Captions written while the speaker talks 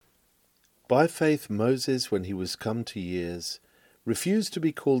By faith Moses, when he was come to years, refused to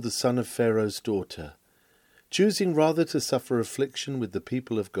be called the son of Pharaoh's daughter, choosing rather to suffer affliction with the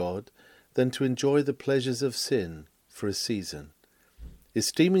people of God than to enjoy the pleasures of sin for a season,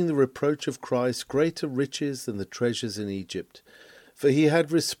 esteeming the reproach of Christ greater riches than the treasures in Egypt, for he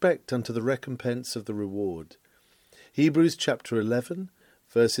had respect unto the recompense of the reward. Hebrews chapter 11,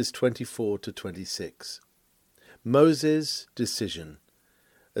 verses 24 to 26. Moses' decision.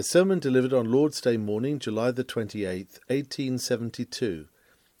 A sermon delivered on Lord's Day morning, July the 28th, 1872,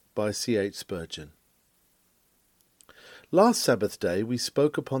 by C.H. Spurgeon. Last Sabbath day we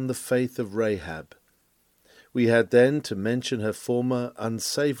spoke upon the faith of Rahab. We had then to mention her former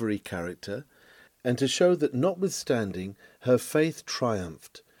unsavoury character, and to show that notwithstanding her faith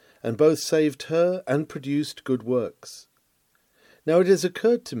triumphed, and both saved her and produced good works. Now it has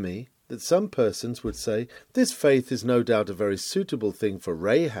occurred to me that some persons would say, this faith is no doubt a very suitable thing for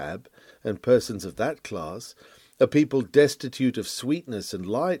Rahab and persons of that class. A people destitute of sweetness and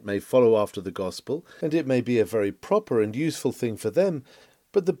light may follow after the gospel, and it may be a very proper and useful thing for them,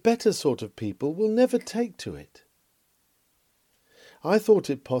 but the better sort of people will never take to it. I thought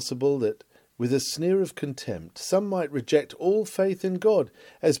it possible that, with a sneer of contempt, some might reject all faith in God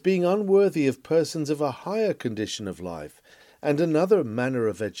as being unworthy of persons of a higher condition of life and another manner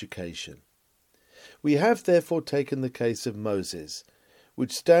of education. We have therefore taken the case of Moses,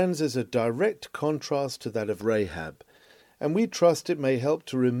 which stands as a direct contrast to that of Rahab, and we trust it may help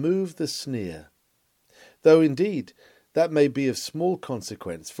to remove the sneer. Though indeed that may be of small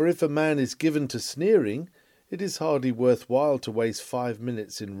consequence, for if a man is given to sneering, it is hardly worth while to waste 5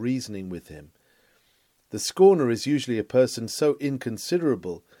 minutes in reasoning with him. The scorner is usually a person so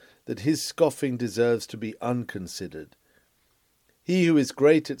inconsiderable that his scoffing deserves to be unconsidered. He who is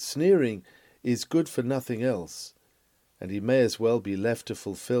great at sneering is good for nothing else, and he may as well be left to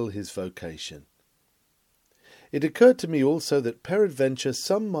fulfil his vocation. It occurred to me also that peradventure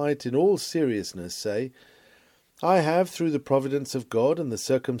some might in all seriousness say, I have, through the providence of God and the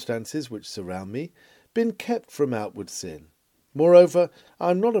circumstances which surround me, been kept from outward sin. Moreover,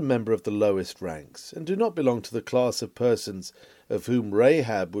 I am not a member of the lowest ranks, and do not belong to the class of persons of whom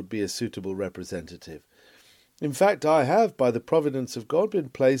Rahab would be a suitable representative. In fact, I have, by the providence of God, been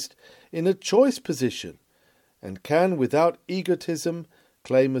placed in a choice position, and can, without egotism,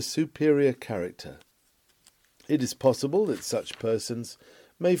 claim a superior character. It is possible that such persons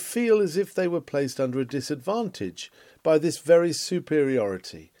may feel as if they were placed under a disadvantage by this very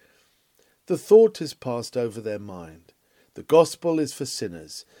superiority. The thought has passed over their mind. The gospel is for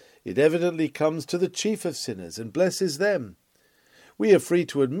sinners. It evidently comes to the chief of sinners and blesses them. We are free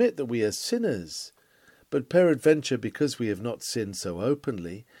to admit that we are sinners, but peradventure, because we have not sinned so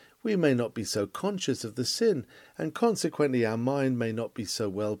openly, we may not be so conscious of the sin, and consequently our mind may not be so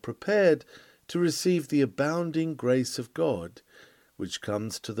well prepared to receive the abounding grace of God, which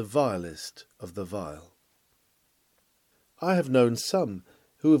comes to the vilest of the vile. I have known some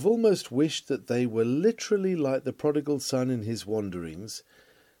who have almost wished that they were literally like the prodigal son in his wanderings,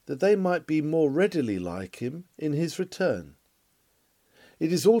 that they might be more readily like him in his return.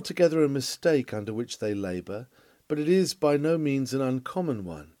 It is altogether a mistake under which they labour, but it is by no means an uncommon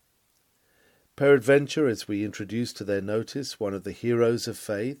one. Peradventure, as we introduce to their notice one of the heroes of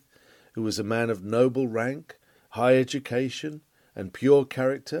faith, who was a man of noble rank, high education, and pure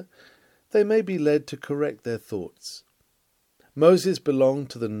character, they may be led to correct their thoughts. Moses belonged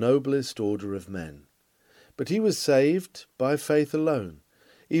to the noblest order of men, but he was saved by faith alone,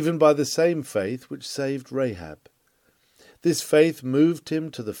 even by the same faith which saved Rahab. This faith moved him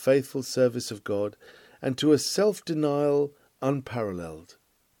to the faithful service of God and to a self-denial unparalleled.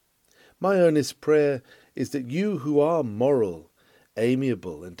 My earnest prayer is that you who are moral,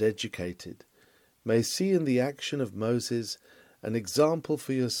 amiable, and educated may see in the action of Moses an example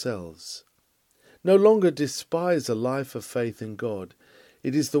for yourselves. No longer despise a life of faith in God.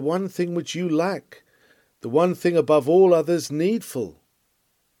 It is the one thing which you lack, the one thing above all others needful.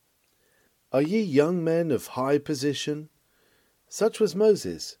 Are ye young men of high position? Such was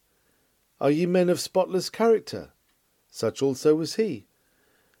Moses. Are ye men of spotless character? Such also was he.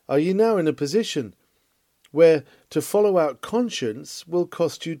 Are ye now in a position where to follow out conscience will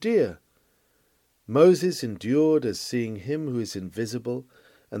cost you dear? Moses endured as seeing him who is invisible,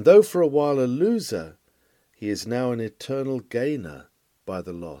 and though for a while a loser, he is now an eternal gainer by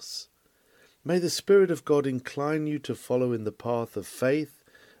the loss. May the Spirit of God incline you to follow in the path of faith,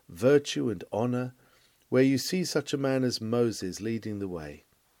 virtue, and honour, where you see such a man as Moses leading the way.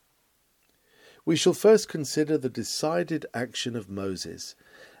 We shall first consider the decided action of Moses,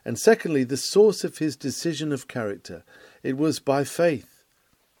 and secondly, the source of his decision of character. It was by faith.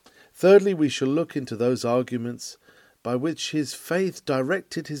 Thirdly, we shall look into those arguments by which his faith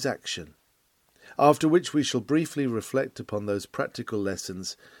directed his action, after which we shall briefly reflect upon those practical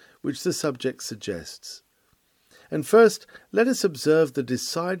lessons which the subject suggests. And first, let us observe the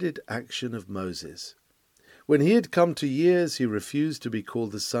decided action of Moses. When he had come to years, he refused to be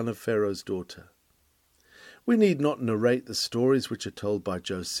called the son of Pharaoh's daughter. We need not narrate the stories which are told by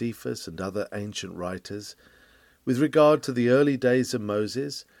Josephus and other ancient writers with regard to the early days of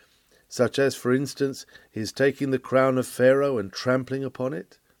Moses, such as, for instance, his taking the crown of Pharaoh and trampling upon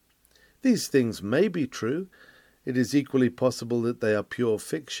it. These things may be true. It is equally possible that they are pure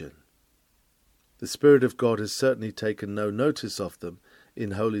fiction. The Spirit of God has certainly taken no notice of them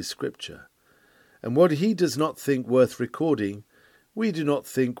in Holy Scripture, and what he does not think worth recording, we do not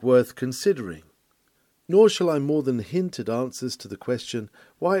think worth considering. Nor shall I more than hint at answers to the question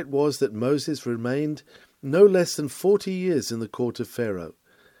why it was that Moses remained no less than 40 years in the court of Pharaoh,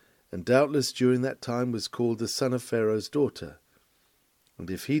 and doubtless during that time was called the son of Pharaoh's daughter.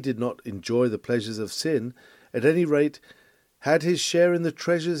 And if he did not enjoy the pleasures of sin, at any rate had his share in the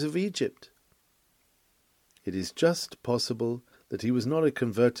treasures of Egypt. It is just possible that he was not a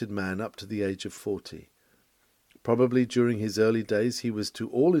converted man up to the age of 40. Probably during his early days he was to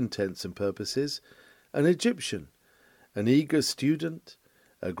all intents and purposes an Egyptian, an eager student,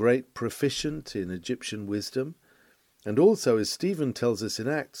 a great proficient in Egyptian wisdom, and also, as Stephen tells us in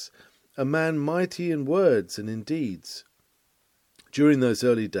Acts, a man mighty in words and in deeds. During those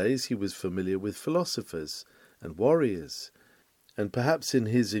early days he was familiar with philosophers and warriors, and perhaps in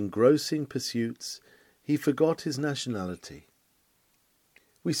his engrossing pursuits he forgot his nationality.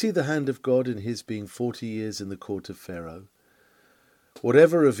 We see the hand of God in his being 40 years in the court of Pharaoh.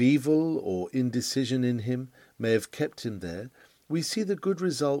 Whatever of evil or indecision in him may have kept him there, we see the good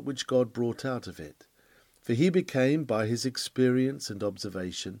result which God brought out of it. For he became, by his experience and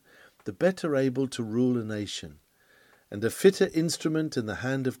observation, the better able to rule a nation, and a fitter instrument in the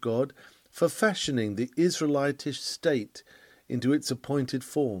hand of God for fashioning the Israelitish state into its appointed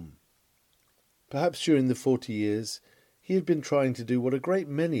form. Perhaps during the 40 years he had been trying to do what a great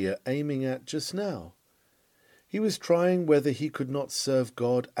many are aiming at just now. He was trying whether he could not serve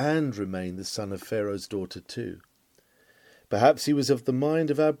God and remain the son of Pharaoh's daughter too. Perhaps he was of the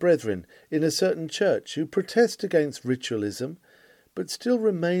mind of our brethren in a certain church who protest against ritualism, but still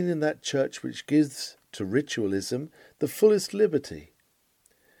remain in that church which gives to ritualism the fullest liberty.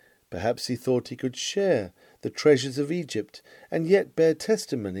 Perhaps he thought he could share the treasures of Egypt and yet bear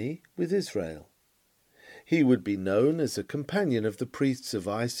testimony with Israel. He would be known as a companion of the priests of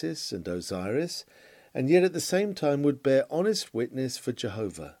Isis and Osiris, and yet at the same time would bear honest witness for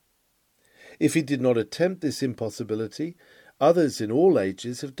Jehovah. If he did not attempt this impossibility, others in all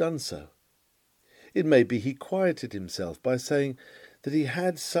ages have done so. It may be he quieted himself by saying that he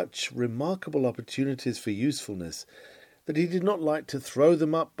had such remarkable opportunities for usefulness that he did not like to throw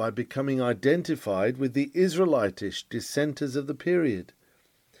them up by becoming identified with the Israelitish dissenters of the period.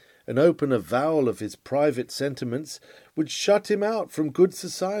 An open avowal of his private sentiments would shut him out from good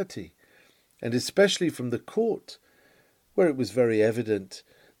society, and especially from the court, where it was very evident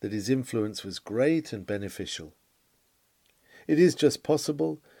that his influence was great and beneficial. It is just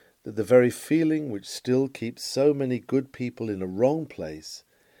possible that the very feeling which still keeps so many good people in a wrong place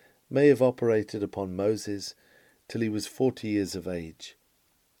may have operated upon Moses till he was 40 years of age.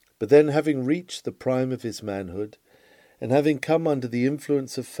 But then, having reached the prime of his manhood, and having come under the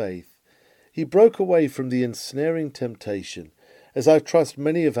influence of faith, he broke away from the ensnaring temptation, as I trust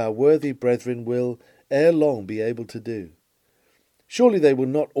many of our worthy brethren will ere long be able to do. Surely they will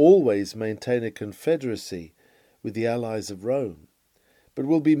not always maintain a confederacy with the allies of Rome, but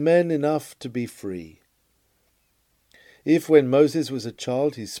will be men enough to be free. If when Moses was a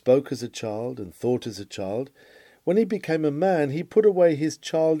child he spoke as a child and thought as a child, when he became a man he put away his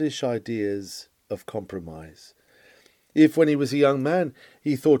childish ideas of compromise. If when he was a young man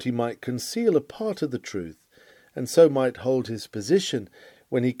he thought he might conceal a part of the truth, and so might hold his position,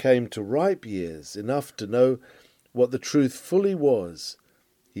 when he came to ripe years enough to know what the truth fully was,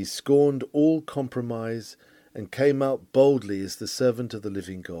 he scorned all compromise and came out boldly as the servant of the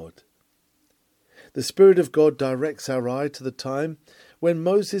living God. The Spirit of God directs our eye to the time when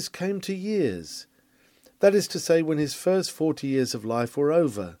Moses came to years, that is to say, when his first 40 years of life were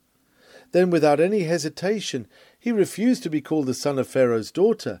over. Then, without any hesitation, he refused to be called the son of Pharaoh's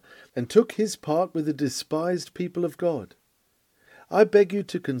daughter, and took his part with the despised people of God. I beg you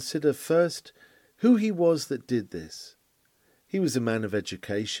to consider first who he was that did this. He was a man of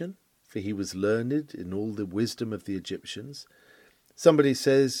education, for he was learned in all the wisdom of the Egyptians. Somebody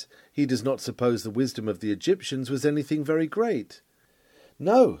says he does not suppose the wisdom of the Egyptians was anything very great.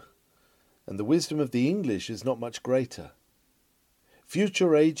 No, and the wisdom of the English is not much greater.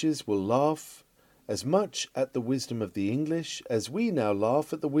 Future ages will laugh as much at the wisdom of the English as we now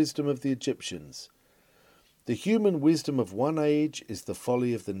laugh at the wisdom of the Egyptians. The human wisdom of one age is the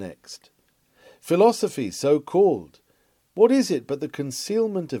folly of the next. Philosophy, so called, what is it but the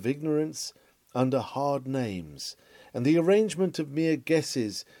concealment of ignorance under hard names, and the arrangement of mere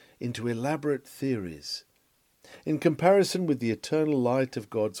guesses into elaborate theories? In comparison with the eternal light of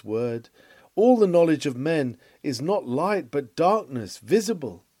God's word, all the knowledge of men is not light but darkness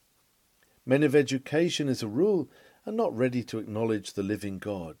visible. Men of education, as a rule, are not ready to acknowledge the living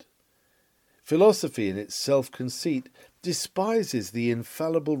God. Philosophy, in its self-conceit, despises the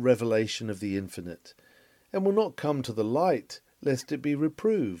infallible revelation of the infinite, and will not come to the light, lest it be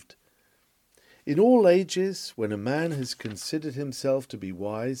reproved. In all ages, when a man has considered himself to be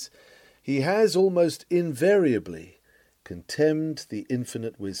wise, he has almost invariably contemned the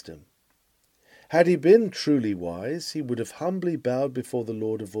infinite wisdom. Had he been truly wise, he would have humbly bowed before the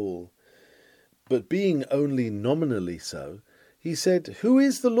Lord of all. But being only nominally so, he said, "Who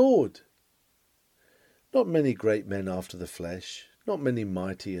is the Lord?" Not many great men after the flesh, not many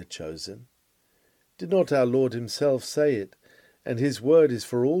mighty are chosen. Did not our Lord himself say it? And his word is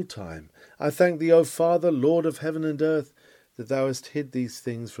for all time. I thank thee, O Father, Lord of heaven and earth, that thou hast hid these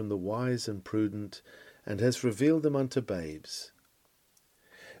things from the wise and prudent, and hast revealed them unto babes.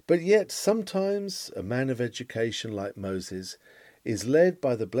 But yet sometimes a man of education like Moses is led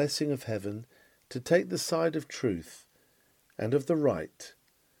by the blessing of heaven to take the side of truth and of the right,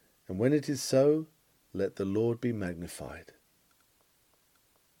 and when it is so, let the Lord be magnified.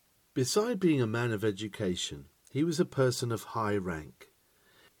 Beside being a man of education, he was a person of high rank.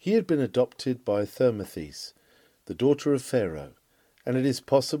 He had been adopted by Thermothes, the daughter of Pharaoh, and it is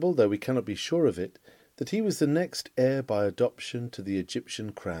possible, though we cannot be sure of it, that he was the next heir by adoption to the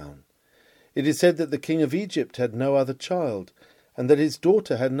Egyptian crown. It is said that the king of Egypt had no other child, and that his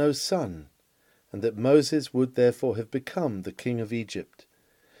daughter had no son, and that Moses would therefore have become the king of Egypt.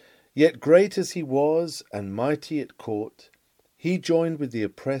 Yet great as he was, and mighty at court, he joined with the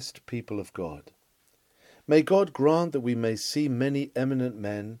oppressed people of God. May God grant that we may see many eminent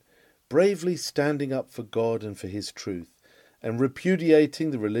men bravely standing up for God and for his truth, and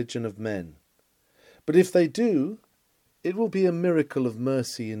repudiating the religion of men. But if they do, it will be a miracle of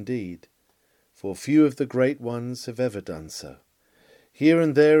mercy indeed, for few of the great ones have ever done so. Here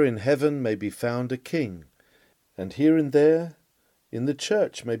and there in heaven may be found a king, and here and there in the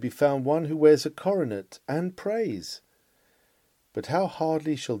church may be found one who wears a coronet and praise. But how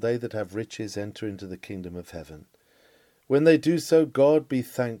hardly shall they that have riches enter into the kingdom of heaven? When they do so, God be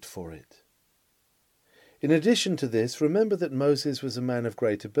thanked for it. In addition to this, remember that Moses was a man of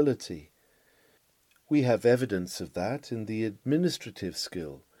great ability. We have evidence of that in the administrative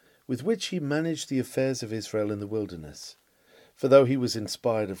skill with which he managed the affairs of Israel in the wilderness. For though he was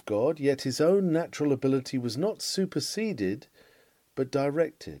inspired of God, yet his own natural ability was not superseded, but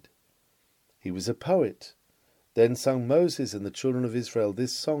directed. He was a poet. Then sung Moses and the children of Israel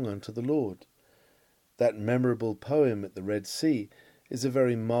this song unto the Lord. That memorable poem at the Red Sea is a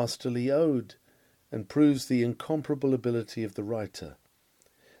very masterly ode, and proves the incomparable ability of the writer.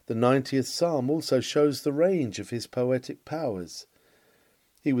 The 90th Psalm also shows the range of his poetic powers.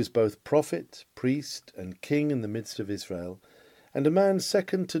 He was both prophet, priest, and king in the midst of Israel, and a man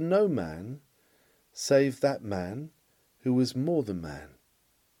second to no man, save that man who was more than man.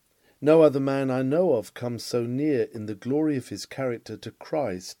 No other man I know of comes so near in the glory of his character to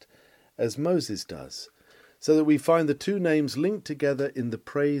Christ as Moses does, so that we find the two names linked together in the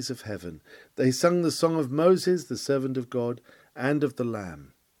praise of heaven. They sung the song of Moses, the servant of God, and of the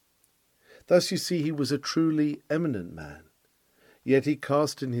Lamb. Thus you see he was a truly eminent man, yet he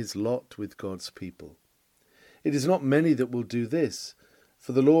cast in his lot with God's people. It is not many that will do this,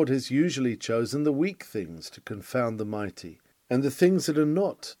 for the Lord has usually chosen the weak things to confound the mighty, and the things that are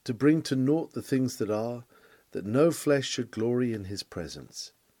not to bring to naught the things that are, that no flesh should glory in his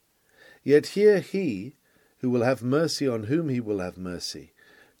presence. Yet here he, who will have mercy on whom he will have mercy,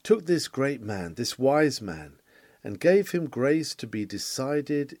 took this great man, this wise man, and gave him grace to be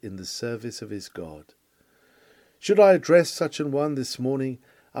decided in the service of his God. Should I address such an one this morning,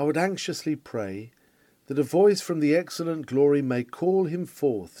 I would anxiously pray that a voice from the excellent glory may call him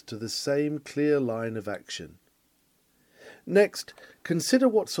forth to the same clear line of action. Next, consider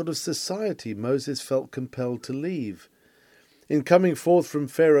what sort of society Moses felt compelled to leave. In coming forth from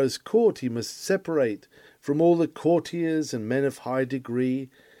Pharaoh's court, he must separate from all the courtiers and men of high degree,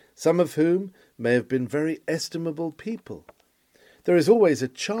 some of whom may have been very estimable people. There is always a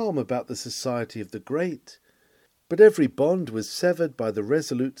charm about the society of the great, but every bond was severed by the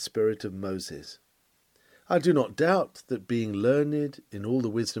resolute spirit of Moses. I do not doubt that, being learned in all the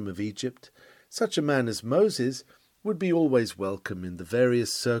wisdom of Egypt, such a man as Moses would be always welcome in the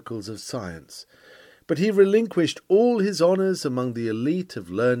various circles of science, but he relinquished all his honours among the elite of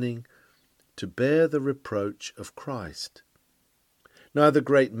learning to bear the reproach of Christ. Neither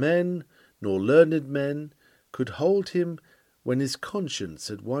great men nor learned men could hold him when his conscience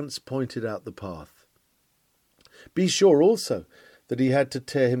had once pointed out the path. Be sure also that he had to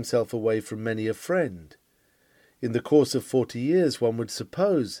tear himself away from many a friend. In the course of 40 years, one would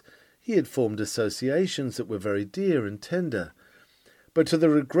suppose, he had formed associations that were very dear and tender, but to the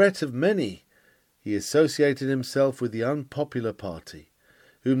regret of many, he associated himself with the unpopular party,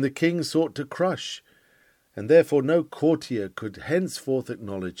 whom the king sought to crush, and therefore no courtier could henceforth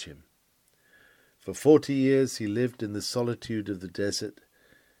acknowledge him. For 40 years he lived in the solitude of the desert,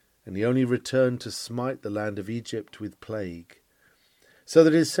 and he only returned to smite the land of Egypt with plague, so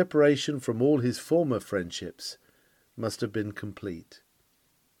that his separation from all his former friendships must have been complete.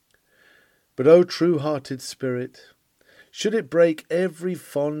 But, O true-hearted spirit, should it break every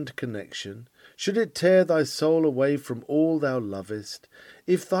fond connection, should it tear thy soul away from all thou lovest,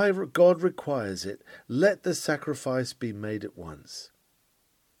 if thy God requires it, let the sacrifice be made at once.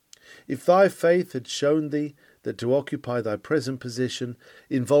 If thy faith had shown thee that to occupy thy present position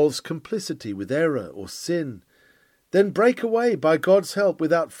involves complicity with error or sin, then break away by God's help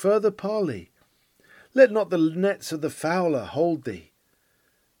without further parley. Let not the nets of the fowler hold thee,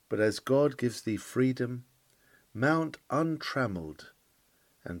 but as God gives thee freedom, mount untrammelled,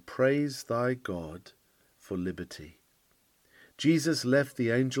 and praise thy God for liberty. Jesus left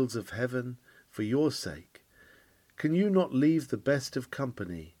the angels of heaven for your sake. Can you not leave the best of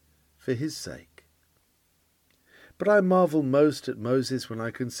company for his sake? But I marvel most at Moses when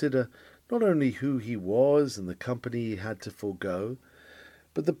I consider not only who he was and the company he had to forego,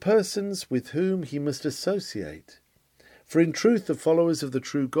 but the persons with whom he must associate. For in truth the followers of the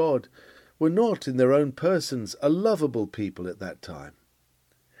true God were not in their own persons a lovable people at that time.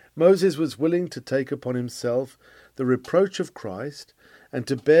 Moses was willing to take upon himself the reproach of Christ and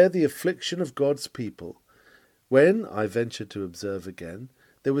to bear the affliction of God's people, when, I venture to observe again,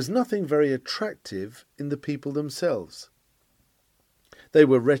 there was nothing very attractive in the people themselves. They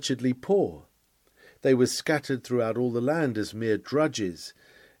were wretchedly poor. They were scattered throughout all the land as mere drudges,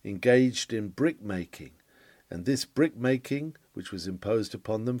 engaged in brick-making, and this brick-making, which was imposed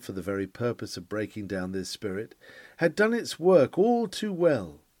upon them for the very purpose of breaking down their spirit, had done its work all too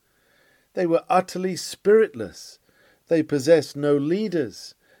well. They were utterly spiritless. They possessed no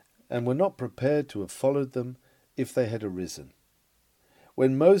leaders, and were not prepared to have followed them if they had arisen.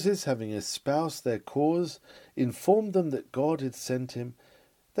 When Moses, having espoused their cause, informed them that God had sent him,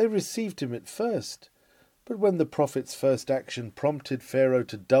 they received him at first. But when the prophet's first action prompted Pharaoh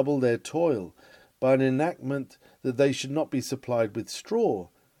to double their toil by an enactment that they should not be supplied with straw,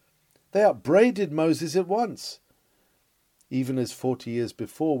 they upbraided Moses at once. Even as 40 years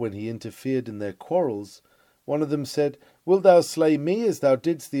before, when he interfered in their quarrels, one of them said, "Wilt thou slay me as thou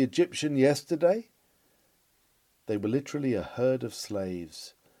didst the Egyptian yesterday?" They were literally a herd of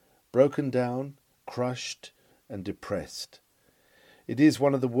slaves, broken down, crushed, and depressed. It is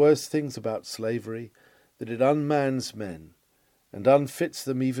one of the worst things about slavery that it unmans men and unfits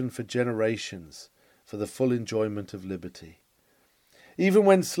them even for generations for the full enjoyment of liberty. Even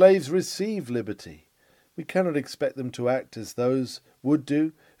when slaves receive liberty, we cannot expect them to act as those would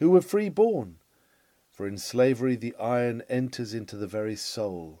do who were free-born, for in slavery the iron enters into the very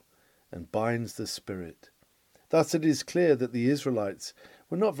soul and binds the spirit. Thus it is clear that the Israelites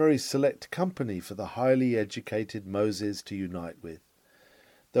were not very select company for the highly educated Moses to unite with.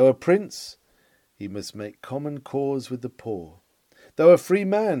 Though a prince, he must make common cause with the poor. Though a free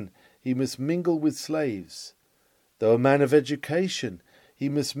man, he must mingle with slaves. Though a man of education, he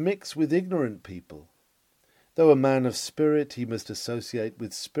must mix with ignorant people. Though a man of spirit, he must associate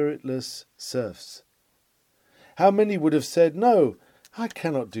with spiritless serfs. How many would have said, "No, I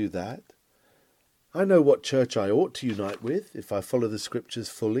cannot do that. I know what church I ought to unite with, if I follow the Scriptures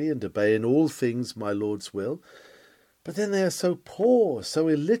fully and obey in all things my Lord's will. But then they are so poor, so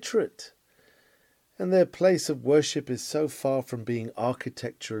illiterate, and their place of worship is so far from being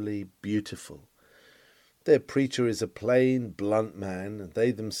architecturally beautiful. Their preacher is a plain, blunt man, and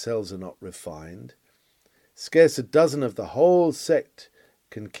they themselves are not refined. Scarce a dozen of the whole sect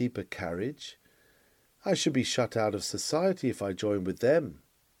can keep a carriage. I should be shut out of society if I joined with them."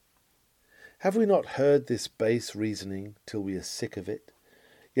 Have we not heard this base reasoning till we are sick of it?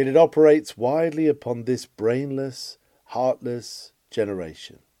 Yet it operates widely upon this brainless, heartless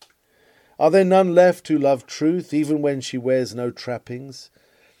generation. Are there none left who love truth, even when she wears no trappings?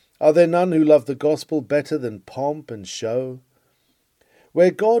 Are there none who love the gospel better than pomp and show? Where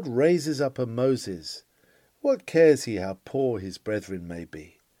God raises up a Moses, what cares he how poor his brethren may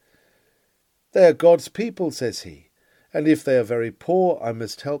be? They are God's people, says he, and if they are very poor, I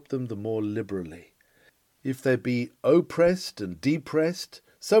must help them the more liberally. If they be oppressed and depressed,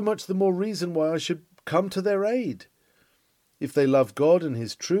 so much the more reason why I should come to their aid. If they love God and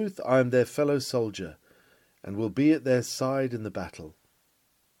his truth, I am their fellow soldier, and will be at their side in the battle.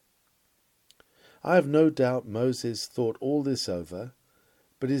 I have no doubt Moses thought all this over,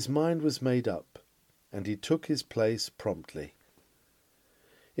 but his mind was made up, and he took his place promptly.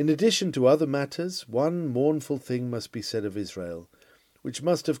 In addition to other matters, one mournful thing must be said of Israel, which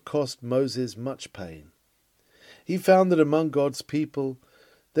must have cost Moses much pain. He found that among God's people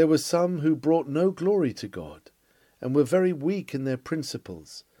there were some who brought no glory to God, and were very weak in their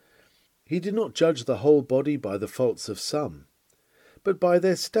principles. He did not judge the whole body by the faults of some, but by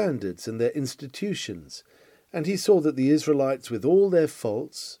their standards and their institutions, and he saw that the Israelites with all their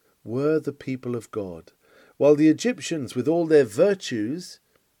faults were the people of God, while the Egyptians with all their virtues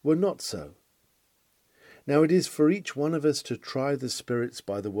were not so. Now it is for each one of us to try the spirits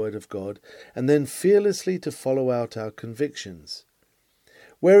by the word of God, and then fearlessly to follow out our convictions.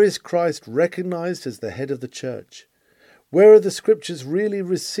 Where is Christ recognized as the head of the church? Where are the scriptures really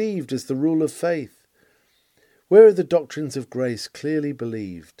received as the rule of faith? Where are the doctrines of grace clearly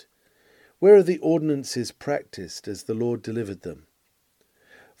believed? Where are the ordinances practised as the Lord delivered them?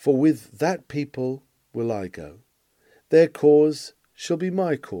 For with that people will I go. Their cause shall be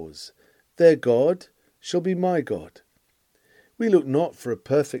my cause. Their God shall be my God. We look not for a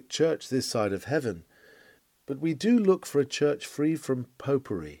perfect church this side of heaven, but we do look for a church free from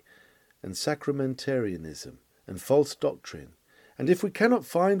popery and sacramentarianism and false doctrine, and if we cannot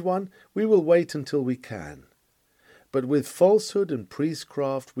find one, we will wait until we can. But with falsehood and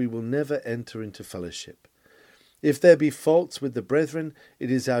priestcraft we will never enter into fellowship. If there be faults with the brethren, it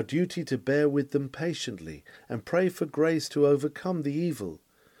is our duty to bear with them patiently, and pray for grace to overcome the evil.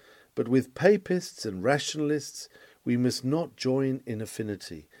 But with papists and rationalists we must not join in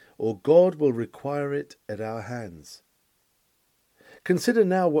affinity, or God will require it at our hands. Consider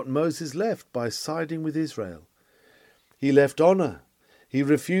now what Moses left by siding with Israel. He left honour. He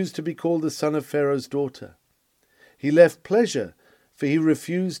refused to be called the son of Pharaoh's daughter. He left pleasure, for he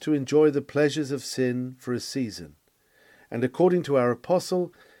refused to enjoy the pleasures of sin for a season. And according to our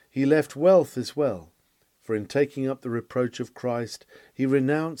apostle, he left wealth as well, for in taking up the reproach of Christ, he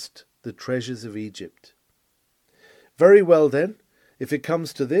renounced the treasures of Egypt. Very well then, if it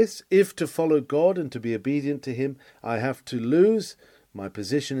comes to this, if to follow God and to be obedient to him, I have to lose my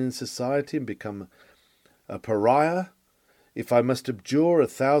position in society and become a pariah, if I must abjure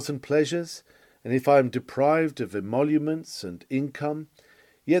 1,000 pleasures, and if I am deprived of emoluments and income,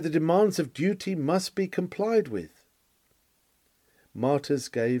 yet the demands of duty must be complied with. Martyrs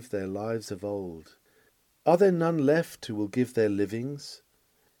gave their lives of old. Are there none left who will give their livings?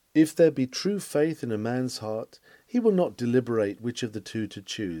 If there be true faith in a man's heart, he will not deliberate which of the two to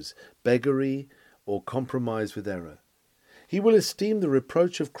choose, beggary or compromise with error. He will esteem the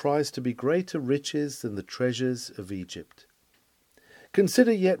reproach of Christ to be greater riches than the treasures of Egypt.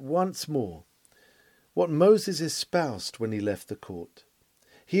 Consider yet once more what Moses espoused when he left the court.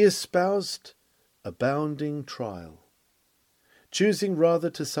 He espoused abounding trial, choosing rather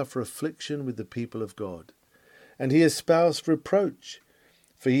to suffer affliction with the people of God. And he espoused reproach,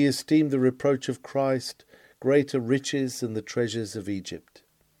 for he esteemed the reproach of Christ greater riches than the treasures of Egypt.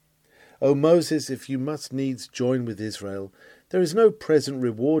 O Moses, if you must needs join with Israel, there is no present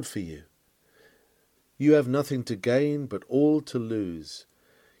reward for you. You have nothing to gain, but all to lose.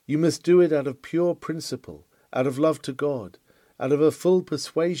 You must do it out of pure principle, out of love to God, out of a full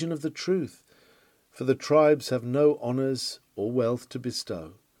persuasion of the truth, for the tribes have no honours or wealth to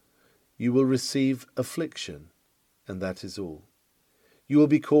bestow. You will receive affliction, and that is all. You will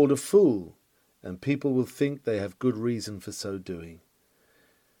be called a fool, and people will think they have good reason for so doing.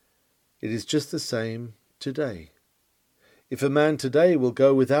 It is just the same today. If a man today will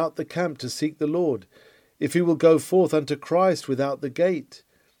go without the camp to seek the Lord, if he will go forth unto Christ without the gate,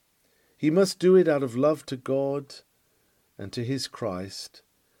 he must do it out of love to God and to his Christ,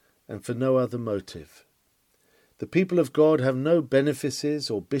 and for no other motive. The people of God have no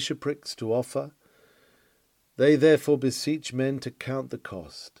benefices or bishoprics to offer. They therefore beseech men to count the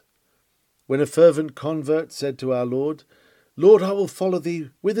cost. When a fervent convert said to our Lord, Lord, I will follow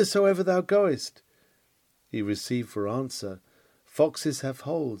thee whithersoever thou goest, he received for answer, Foxes have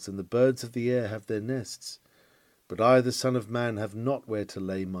holes, and the birds of the air have their nests, but I, the Son of Man, have not where to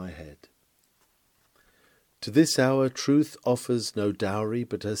lay my head. To this hour truth offers no dowry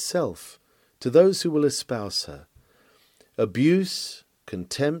but herself to those who will espouse her. Abuse,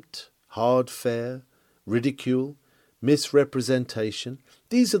 contempt, hard fare, ridicule, misrepresentation,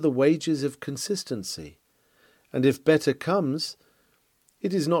 these are the wages of consistency. And if better comes,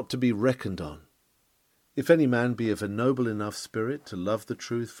 it is not to be reckoned on. If any man be of a noble enough spirit to love the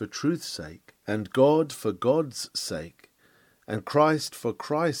truth for truth's sake, and God for God's sake, and Christ for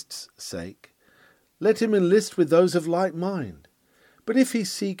Christ's sake, let him enlist with those of like mind. But if he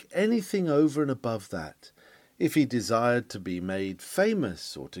seek anything over and above that, if he desired to be made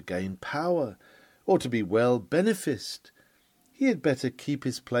famous, or to gain power, or to be well beneficed, he had better keep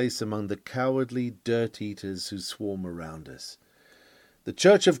his place among the cowardly dirt-eaters who swarm around us. The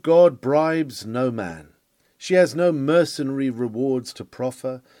Church of God bribes no man. She has no mercenary rewards to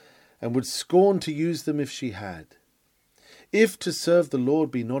proffer, and would scorn to use them if she had. If to serve the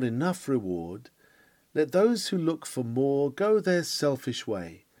Lord be not enough reward, let those who look for more go their selfish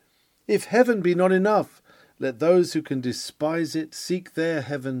way. If heaven be not enough, let those who can despise it seek their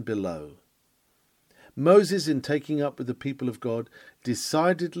heaven below. Moses, in taking up with the people of God,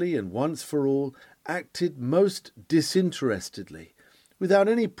 decidedly and once for all acted most disinterestedly, without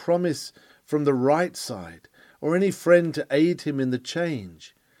any promise from the right side, or any friend to aid him in the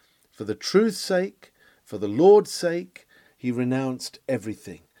change. For the truth's sake, for the Lord's sake, he renounced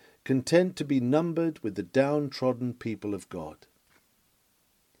everything, content to be numbered with the downtrodden people of God.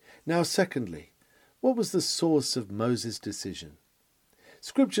 Now, secondly, what was the source of Moses' decision?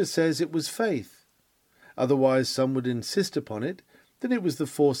 Scripture says it was faith. Otherwise some would insist upon it that it was the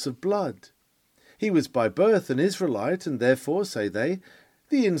force of blood. He was by birth an Israelite, and therefore, say they,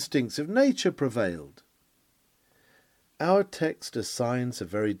 the instincts of nature prevailed. Our text assigns a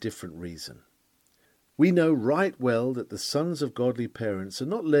very different reason. We know right well that the sons of godly parents are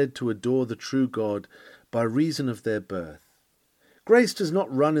not led to adore the true God by reason of their birth. Grace does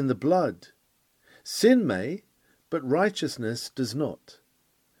not run in the blood. Sin may, but righteousness does not.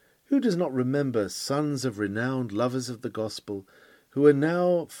 Who does not remember sons of renowned lovers of the gospel who are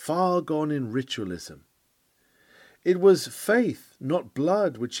now far gone in ritualism? It was faith, not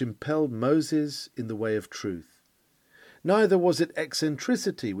blood, which impelled Moses in the way of truth. Neither was it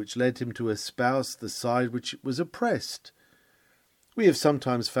eccentricity which led him to espouse the side which was oppressed. We have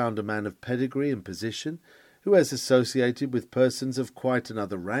sometimes found a man of pedigree and position, who has associated with persons of quite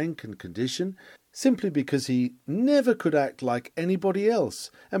another rank and condition, simply because he never could act like anybody else,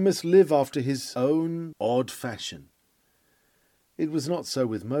 and must live after his own odd fashion. It was not so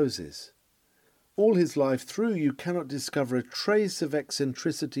with Moses. All his life through you cannot discover a trace of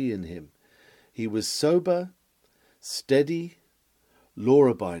eccentricity in him. He was sober, steady,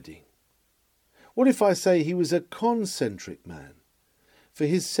 law-abiding. What if I say he was a concentric man? For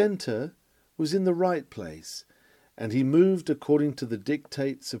his centre was in the right place, and he moved according to the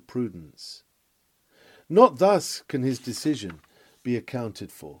dictates of prudence. Not thus can his decision be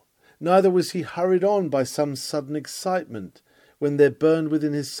accounted for. Neither was he hurried on by some sudden excitement, when there burned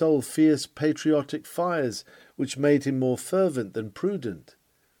within his soul fierce patriotic fires, which made him more fervent than prudent.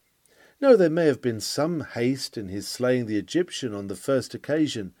 No, there may have been some haste in his slaying the Egyptian on the first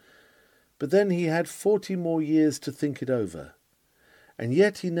occasion, but then he had 40 more years to think it over. And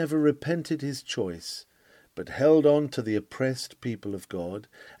yet he never repented his choice, but held on to the oppressed people of God,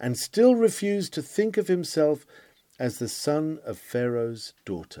 and still refused to think of himself as the son of Pharaoh's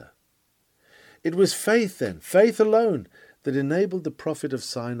daughter. It was faith then, faith alone, that enabled the prophet of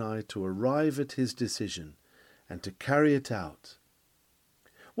Sinai to arrive at his decision and to carry it out.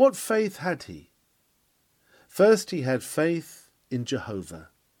 What faith had he? First, he had faith in Jehovah.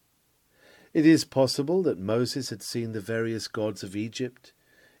 It is possible that Moses had seen the various gods of Egypt,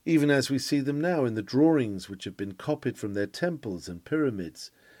 even as we see them now in the drawings which have been copied from their temples and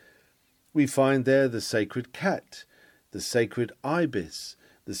pyramids. We find there the sacred cat, the sacred ibis,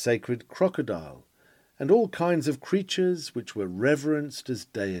 the sacred crocodile, and all kinds of creatures which were reverenced as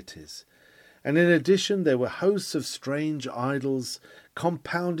deities. And in addition there were hosts of strange idols,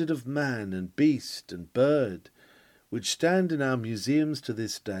 compounded of man and beast and bird, which stand in our museums to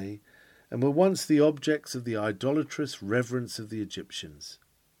this day, and were once the objects of the idolatrous reverence of the Egyptians.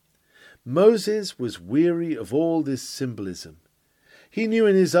 Moses was weary of all this symbolism. He knew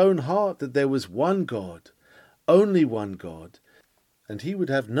in his own heart that there was one God, only one God, and he would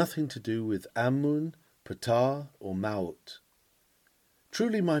have nothing to do with Amun, Ptah, or Maut.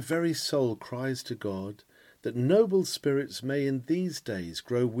 Truly my very soul cries to God that noble spirits may in these days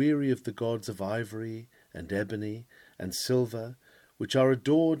grow weary of the gods of ivory and ebony and silver, which are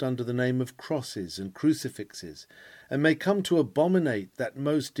adored under the name of crosses and crucifixes, and may come to abominate that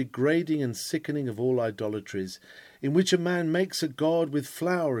most degrading and sickening of all idolatries, in which a man makes a god with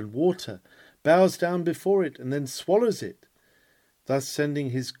flour and water, bows down before it, and then swallows it, thus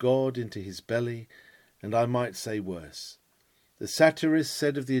sending his god into his belly, and I might say worse. The satirist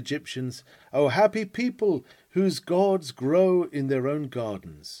said of the Egyptians, "O happy people whose gods grow in their own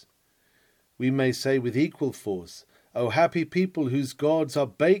gardens." We may say with equal force, "O happy people whose gods are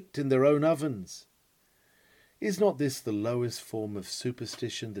baked in their own ovens." Is not this the lowest form of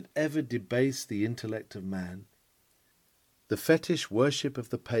superstition that ever debased the intellect of man? The fetish worship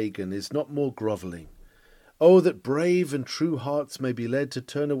of the pagan is not more grovelling. Oh, that brave and true hearts may be led to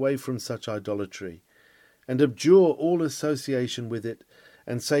turn away from such idolatry, and abjure all association with it,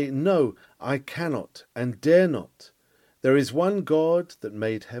 and say, "No, I cannot and dare not. There is one God that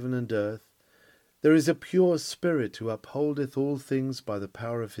made heaven and earth. There is a pure spirit who upholdeth all things by the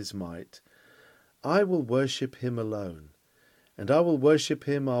power of his might. I will worship him alone, and I will worship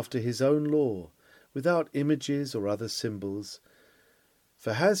him after his own law, without images or other symbols.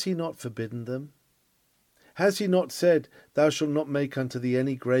 For has he not forbidden them? Has he not said, Thou shalt not make unto thee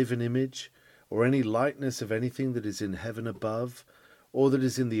any graven image, or any likeness of anything that is in heaven above, or that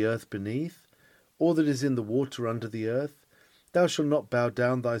is in the earth beneath, or that is in the water under the earth? Thou shalt not bow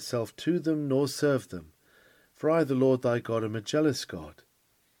down thyself to them, nor serve them. For I, the Lord thy God, am a jealous God."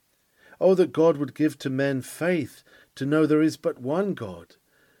 Oh, that God would give to men faith to know there is but one God,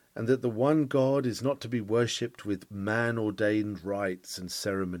 and that the one God is not to be worshipped with man-ordained rites and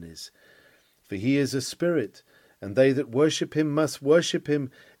ceremonies. For he is a spirit, and they that worship him must worship him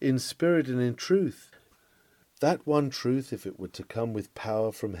in spirit and in truth. That one truth, if it were to come with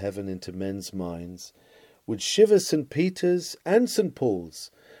power from heaven into men's minds, would shiver St. Peter's and St.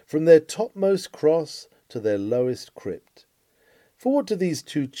 Paul's from their topmost cross to their lowest crypt. For what do these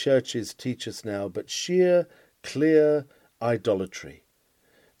two churches teach us now but sheer, clear idolatry,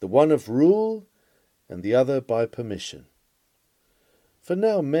 the one of rule and the other by permission? For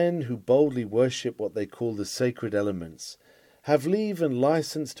now men who boldly worship what they call the sacred elements have leave and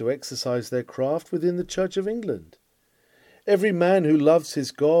license to exercise their craft within the Church of England. Every man who loves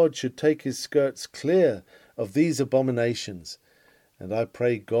his God should take his skirts clear of these abominations, and I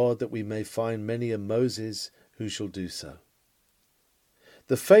pray God that we may find many a Moses who shall do so.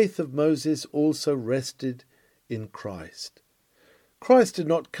 The faith of Moses also rested in Christ. Christ did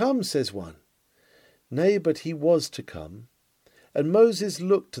not come, says one. Nay, but he was to come, and Moses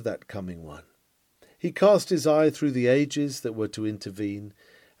looked to that coming one. He cast his eye through the ages that were to intervene,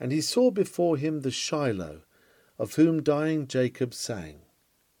 and he saw before him the Shiloh, of whom dying Jacob sang.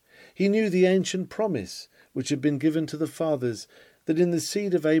 He knew the ancient promise which had been given to the fathers, that in the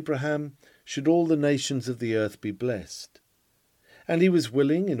seed of Abraham should all the nations of the earth be blessed. And he was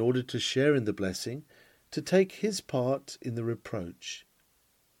willing, in order to share in the blessing, to take his part in the reproach.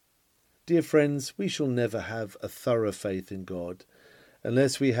 Dear friends, we shall never have a thorough faith in God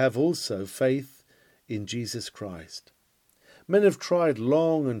unless we have also faith in Jesus Christ. Men have tried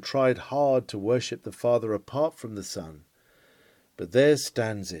long and tried hard to worship the Father apart from the Son. But there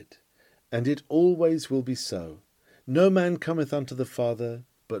stands it, and it always will be so. No man cometh unto the Father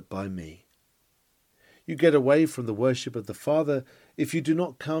but by me. You get away from the worship of the Father if you do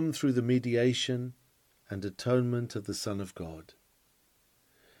not come through the mediation and atonement of the Son of God.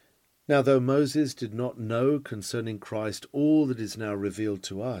 Now, though Moses did not know concerning Christ all that is now revealed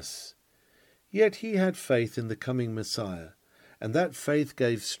to us, yet he had faith in the coming Messiah, and that faith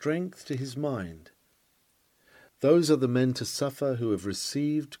gave strength to his mind. Those are the men to suffer who have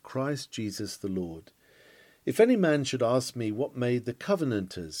received Christ Jesus the Lord. If any man should ask me what made the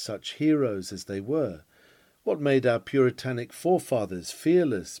Covenanters such heroes as they were, what made our Puritanic forefathers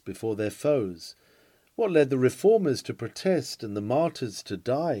fearless before their foes, what led the Reformers to protest and the martyrs to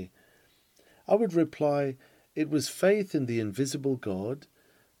die, I would reply, it was faith in the invisible God,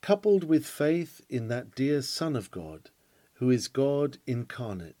 coupled with faith in that dear Son of God, who is God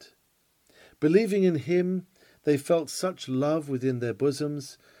incarnate. Believing in him, they felt such love within their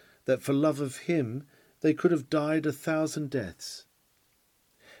bosoms that for love of him they could have died 1,000 deaths.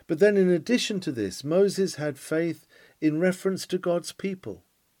 But then in addition to this, Moses had faith in reference to God's people.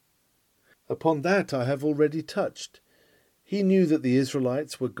 Upon that I have already touched. He knew that the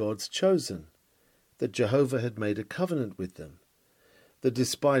Israelites were God's chosen, that Jehovah had made a covenant with them, that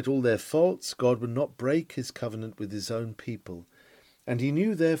despite all their faults, God would not break his covenant with his own people, and he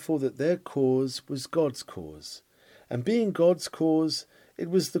knew therefore that their cause was God's cause, and being God's cause, it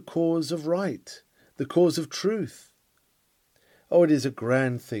was the cause of right, the cause of truth. Oh, it is a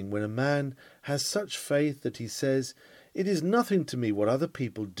grand thing when a man has such faith that he says, It is nothing to me what other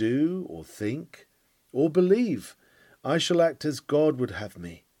people do or think or believe. I shall act as God would have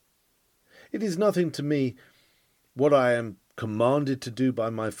me. It is nothing to me what I am commanded to do by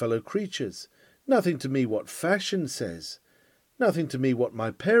my fellow creatures, nothing to me what fashion says, nothing to me what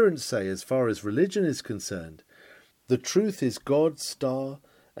my parents say as far as religion is concerned. The truth is God's star,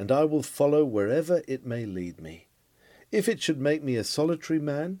 and I will follow wherever it may lead me. If it should make me a solitary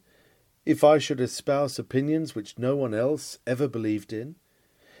man, if I should espouse opinions which no one else ever believed in,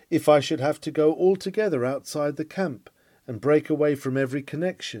 if I should have to go altogether outside the camp and break away from every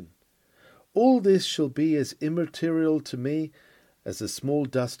connection, all this shall be as immaterial to me as the small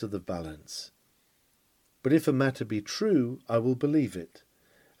dust of the balance. But if a matter be true, I will believe it,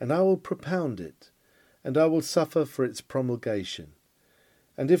 and I will propound it, and I will suffer for its promulgation.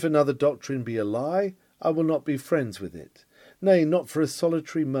 And if another doctrine be a lie, I will not be friends with it, nay, not for a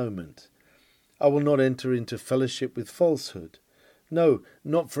solitary moment. I will not enter into fellowship with falsehood, no,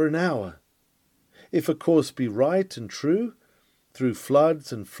 not for an hour. If a course be right and true, through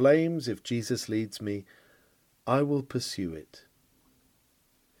floods and flames, if Jesus leads me, I will pursue it.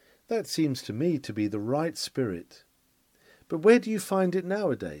 That seems to me to be the right spirit. But where do you find it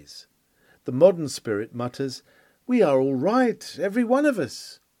nowadays? The modern spirit mutters, "We are all right, every one of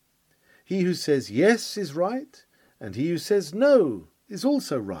us." He who says yes is right, and he who says no is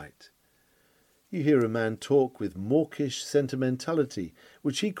also right. You hear a man talk with mawkish sentimentality,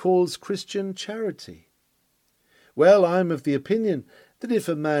 which he calls Christian charity. Well, I am of the opinion that if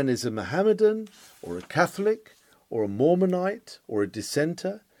a man is a Mohammedan, or a Catholic, or a Mormonite, or a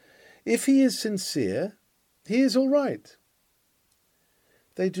dissenter, if he is sincere, he is all right.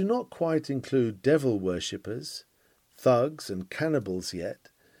 They do not quite include devil worshippers, thugs and cannibals yet,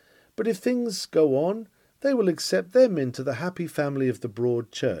 but if things go on, they will accept them into the happy family of the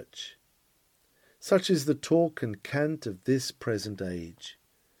broad church. Such is the talk and cant of this present age.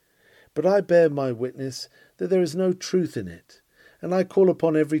 But I bear my witness that there is no truth in it, and I call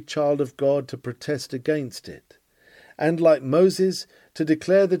upon every child of God to protest against it, and, like Moses, to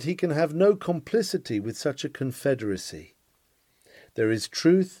declare that he can have no complicity with such a confederacy. There is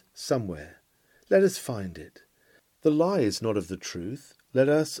truth somewhere. Let us find it. The lie is not of the truth. Let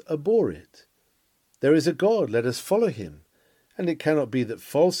us abhor it. There is a God. Let us follow him. And it cannot be that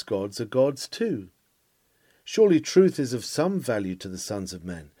false gods are gods too. Surely truth is of some value to the sons of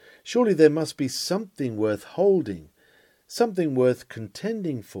men. Surely there must be something worth holding, something worth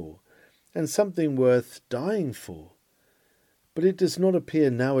contending for, and something worth dying for. But it does not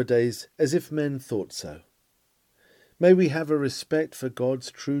appear nowadays as if men thought so. May we have a respect for God's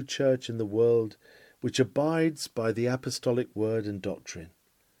true church in the world, which abides by the apostolic word and doctrine.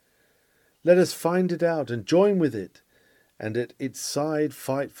 Let us find it out and join with it, and at its side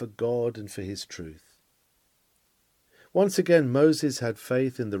fight for God and for his truth. Once again Moses had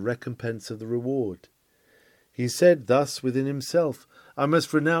faith in the recompense of the reward. He said thus within himself, "I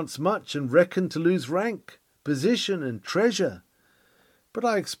must renounce much and reckon to lose rank, position and treasure. But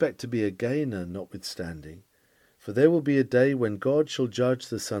I expect to be a gainer notwithstanding, for there will be a day when God shall judge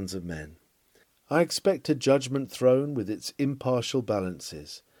the sons of men. I expect a judgment throne with its impartial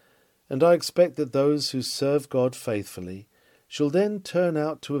balances, and I expect that those who serve God faithfully shall then turn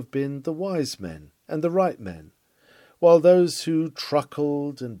out to have been the wise men and the right men, while those who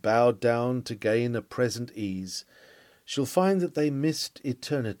truckled and bowed down to gain a present ease shall find that they missed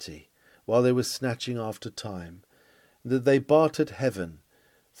eternity while they were snatching after time, and that they bartered heaven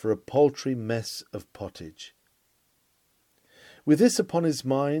for a paltry mess of pottage." With this upon his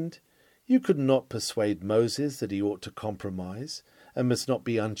mind, you could not persuade Moses that he ought to compromise, and must not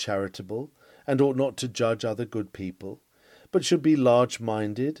be uncharitable, and ought not to judge other good people, but should be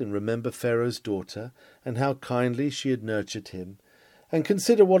large-minded and remember Pharaoh's daughter, and how kindly she had nurtured him, and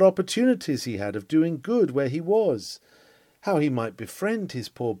consider what opportunities he had of doing good where he was, how he might befriend his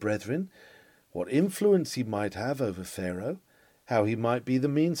poor brethren, what influence he might have over Pharaoh, how he might be the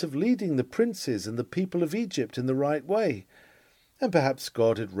means of leading the princes and the people of Egypt in the right way, and perhaps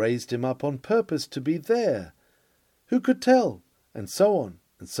God had raised him up on purpose to be there. Who could tell? And so on,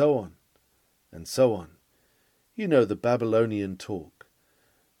 and so on, and so on. You know the Babylonian talk.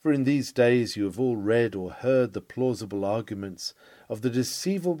 For in these days you have all read or heard the plausible arguments of the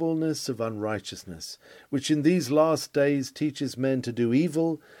deceivableness of unrighteousness, which in these last days teaches men to do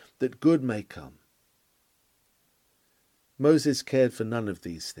evil, that good may come. Moses cared for none of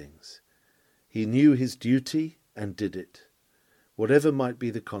these things. He knew his duty and did it, whatever might be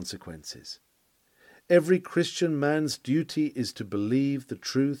the consequences. Every Christian man's duty is to believe the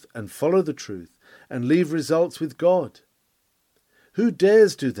truth and follow the truth and leave results with God. Who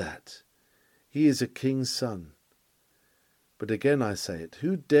dares do that? He is a king's son. But again I say it,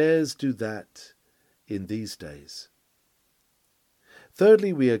 who dares do that in these days?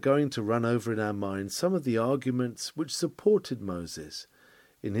 Thirdly, we are going to run over in our minds some of the arguments which supported Moses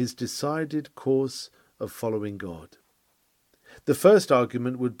in his decided course of following God. The first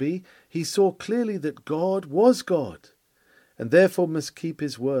argument would be he saw clearly that God was God, and therefore must keep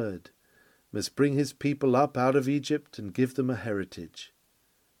his word, must bring his people up out of Egypt and give them a heritage.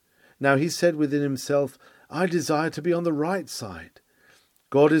 Now he said within himself, I desire to be on the right side.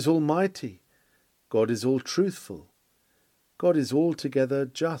 God is almighty. God is all truthful. God is altogether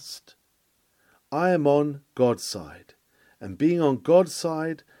just. I am on God's side, and being on God's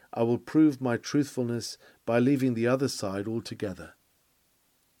side, I will prove my truthfulness by leaving the other side altogether.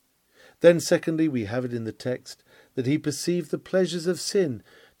 Then secondly, we have it in the text that he perceived the pleasures of sin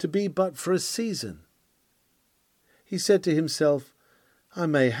to be but for a season. He said to himself, I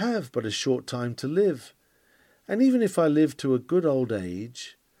may have but a short time to live, and even if I live to a good old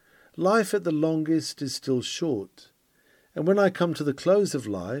age, life at the longest is still short, and when I come to the close of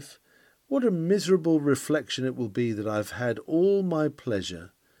life, what a miserable reflection it will be that I've had all my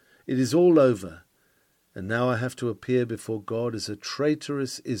pleasure, it is all over, and now I have to appear before God as a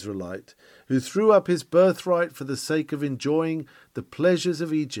traitorous Israelite who threw up his birthright for the sake of enjoying the pleasures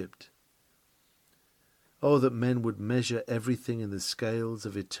of Egypt. Oh, that men would measure everything in the scales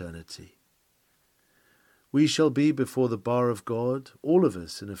of eternity. We shall be before the bar of God, all of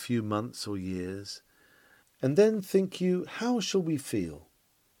us, in a few months or years. And then, think you, how shall we feel?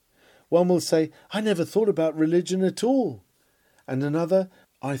 One will say, I never thought about religion at all. And another,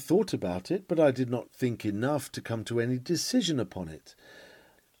 I thought about it, but I did not think enough to come to any decision upon it.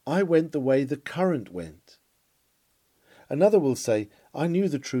 I went the way the current went. Another will say, I knew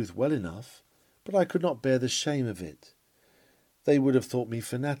the truth well enough, but I could not bear the shame of it. They would have thought me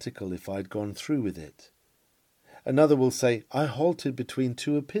fanatical if I had gone through with it. Another will say, I halted between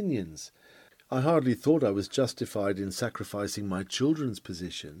two opinions. I hardly thought I was justified in sacrificing my children's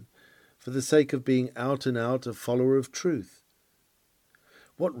position for the sake of being out and out a follower of truth.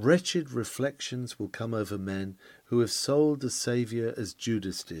 What wretched reflections will come over men who have sold the Saviour as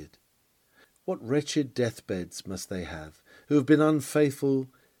Judas did. What wretched deathbeds must they have, who have been unfaithful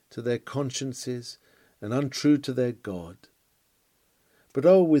to their consciences and untrue to their God. But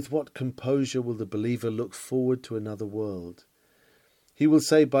oh, with what composure will the believer look forward to another world. He will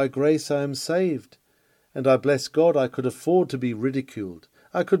say, by grace I am saved, and I bless God I could afford to be ridiculed.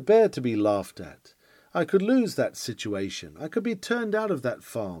 I could bear to be laughed at. I could lose that situation. I could be turned out of that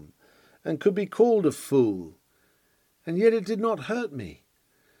farm, and could be called a fool. And yet it did not hurt me.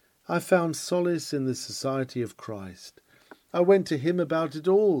 I found solace in the society of Christ. I went to him about it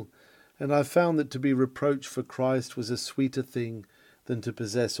all, and I found that to be reproached for Christ was a sweeter thing than to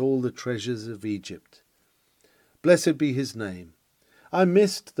possess all the treasures of Egypt. Blessed be his name. I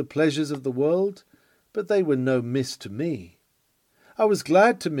missed the pleasures of the world, but they were no miss to me. I was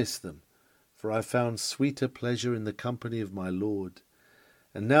glad to miss them, for I found sweeter pleasure in the company of my Lord,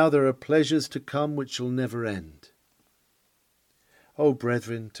 and now there are pleasures to come which shall never end. O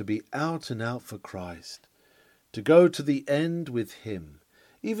brethren, to be out and out for Christ, to go to the end with him,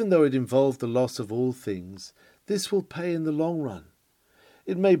 even though it involve the loss of all things, this will pay in the long run.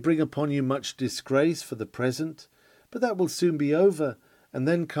 It may bring upon you much disgrace for the present, but that will soon be over, and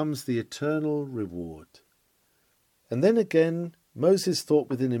then comes the eternal reward. And then again, Moses thought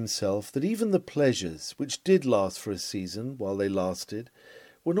within himself that even the pleasures, which did last for a season while they lasted,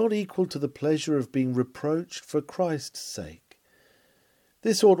 were not equal to the pleasure of being reproached for Christ's sake.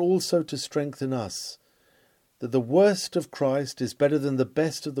 This ought also to strengthen us, that the worst of Christ is better than the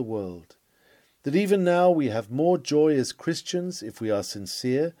best of the world, that even now we have more joy as Christians, if we are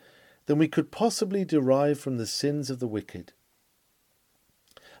sincere, than we could possibly derive from the sins of the wicked.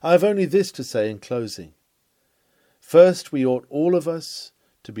 I have only this to say in closing. First, we ought all of us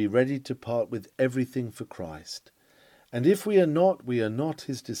to be ready to part with everything for Christ, and if we are not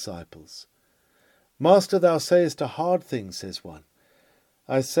his disciples. Master, thou sayest a hard thing, says one.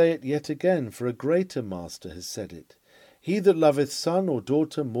 I say it yet again, for a greater master has said it. He that loveth son or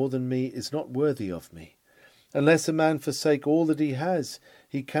daughter more than me is not worthy of me. Unless a man forsake all that he has,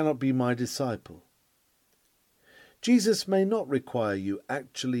 he cannot be my disciple. Jesus may not require you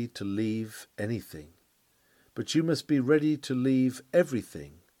actually to leave anything, but you must be ready to leave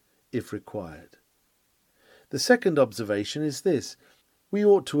everything if required. The second observation is this. We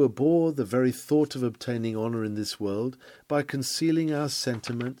ought to abhor the very thought of obtaining honour in this world by concealing our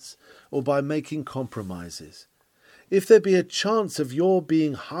sentiments or by making compromises. If there be a chance of your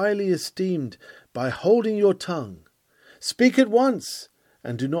being highly esteemed by holding your tongue, speak at once,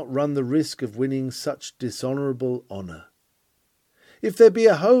 and do not run the risk of winning such dishonourable honour. if there be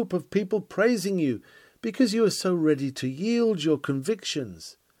a hope of people praising you because you are so ready to yield your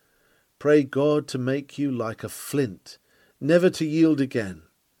convictions, pray God to make you like a flint, never to yield again.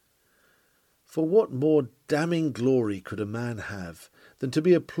 For what more damning glory could a man have than to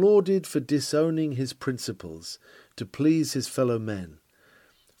be applauded for disowning his principles to please his fellow men?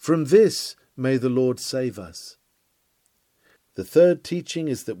 From this may the Lord save us. The third teaching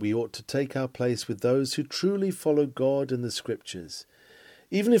is that we ought to take our place with those who truly follow God and the Scriptures,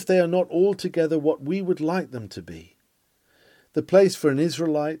 even if they are not altogether what we would like them to be. The place for an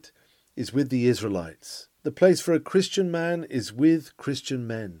Israelite is with the Israelites. The place for a Christian man is with Christian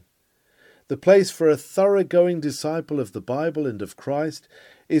men. The place for a thoroughgoing disciple of the Bible and of Christ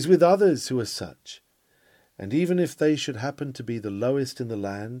is with others who are such. And even if they should happen to be the lowest in the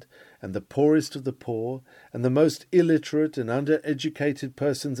land, and the poorest of the poor, and the most illiterate and undereducated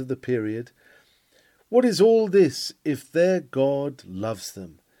persons of the period, what is all this if their God loves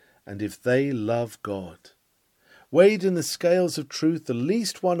them, and if they love God? Weighed in the scales of truth, the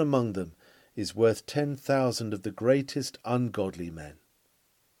least one among them is worth 10,000 of the greatest ungodly men.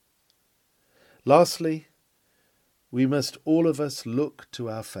 Lastly, we must all of us look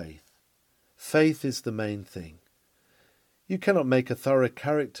to our faith. Faith is the main thing. You cannot make a thorough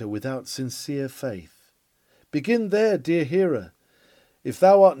character without sincere faith. Begin there, dear hearer. If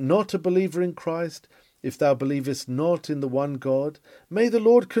thou art not a believer in Christ, if thou believest not in the one God, may the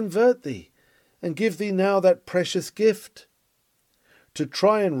Lord convert thee, and give thee now that precious gift. To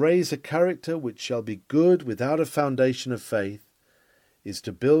try and raise a character which shall be good without a foundation of faith is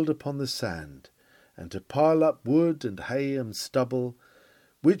to build upon the sand, and to pile up wood and hay and stubble,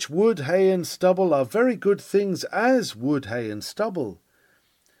 which wood, hay, and stubble are very good things as wood, hay, and stubble,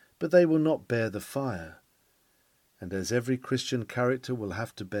 but they will not bear the fire. And as every Christian character will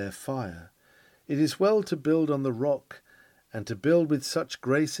have to bear fire, it is well to build on the rock, and to build with such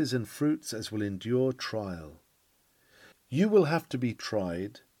graces and fruits as will endure trial. You will have to be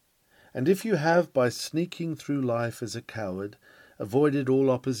tried, and if you have, by sneaking through life as a coward, avoided all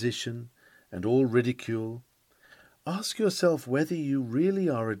opposition and all ridicule, ask yourself whether you really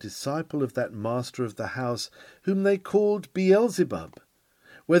are a disciple of that master of the house whom they called Beelzebub,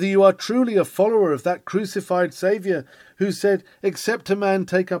 whether you are truly a follower of that crucified Saviour who said, "Except a man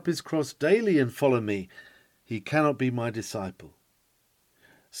take up his cross daily and follow me, he cannot be my disciple."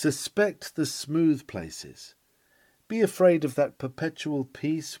 Suspect the smooth places. Be afraid of that perpetual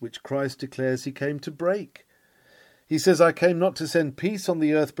peace which Christ declares he came to break. He says, "I came not to send peace on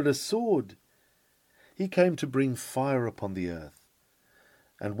the earth, but a sword." He came to bring fire upon the earth.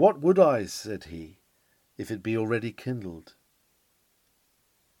 "And what would I," said he, "if it be already kindled?"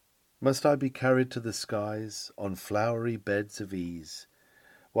 Must I be carried to the skies on flowery beds of ease,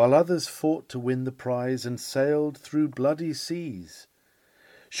 while others fought to win the prize and sailed through bloody seas?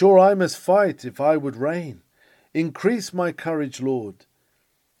 Sure I must fight if I would reign. Increase my courage, Lord.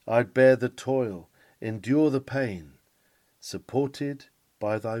 I'd bear the toil, endure the pain, supported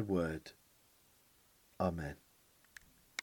by thy word. Amen.